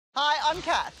Hi, I'm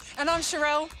Cath. And I'm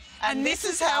Sharelle. And this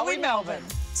is How We Melbourne.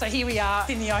 So here we are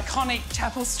in the iconic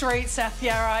Chapel Street, South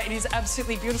Yarra. It is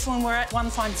absolutely beautiful and we're at One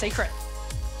Fine Secret.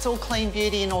 It's all clean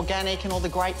beauty and organic and all the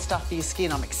great stuff for your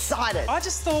skin. I'm excited. I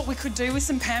just thought we could do with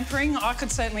some pampering. I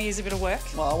could certainly use a bit of work.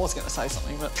 Well, I was going to say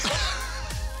something, but...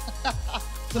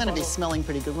 I'm going to be smelling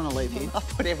pretty good when I leave here. I've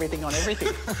put everything on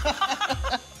everything.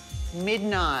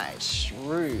 Midnight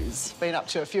ruse. Been up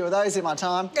to a few of those in my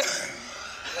time.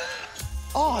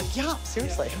 Oh, yum.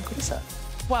 Seriously, how good is that?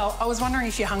 Well, I was wondering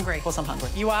if you're hungry. Of course I'm hungry.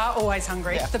 You are always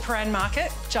hungry. Yeah. The Paran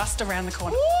Market, just around the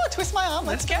corner. Ooh, twist my arm.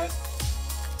 Let's go.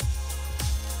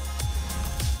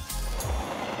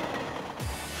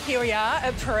 Here we are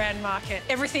at Paran Market.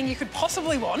 Everything you could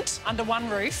possibly want under one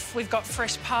roof. We've got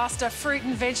fresh pasta, fruit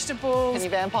and vegetables. Any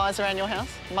vampires around your house?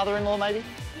 Mother-in-law, maybe?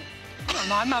 Oh,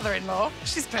 my mother-in-law.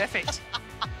 She's perfect.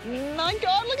 My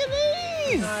God, look at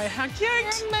these! Oh, how cute.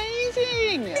 They're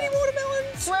amazing! Mini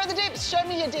watermelons. Where are the dips? Show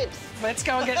me your dips. Let's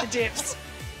go and get the dips.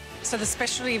 So the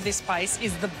specialty of this place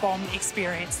is the bomb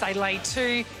experience. They lay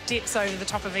two dips over the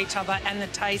top of each other and the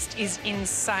taste is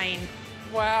insane.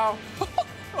 Wow.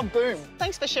 Oh, boom.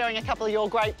 Thanks for sharing a couple of your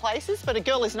great places, but a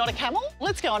girl is not a camel.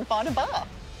 Let's go and find a bar.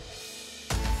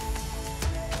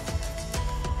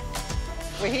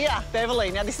 We're here, Beverly.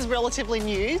 Now, this is relatively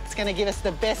new. It's going to give us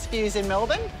the best views in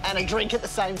Melbourne and a drink at the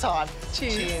same time.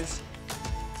 Cheers. Cheers.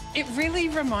 It really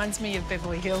reminds me of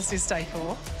Beverly Hills, this decor.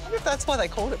 I wonder if that's why they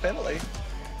called it Beverly.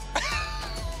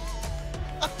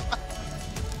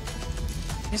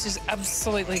 This is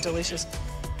absolutely delicious.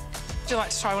 Would you like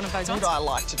to try one of those ones? Would I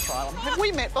like to try one? Have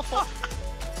we met before?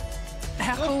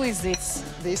 How cool is this?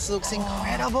 This looks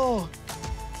incredible.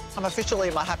 I'm officially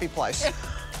in my happy place.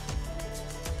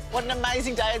 What an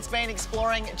amazing day it's been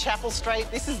exploring Chapel Street.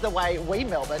 This is the way we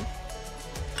Melbourne.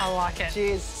 I like it.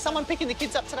 Cheers. Someone picking the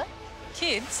kids up today?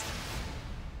 Kids?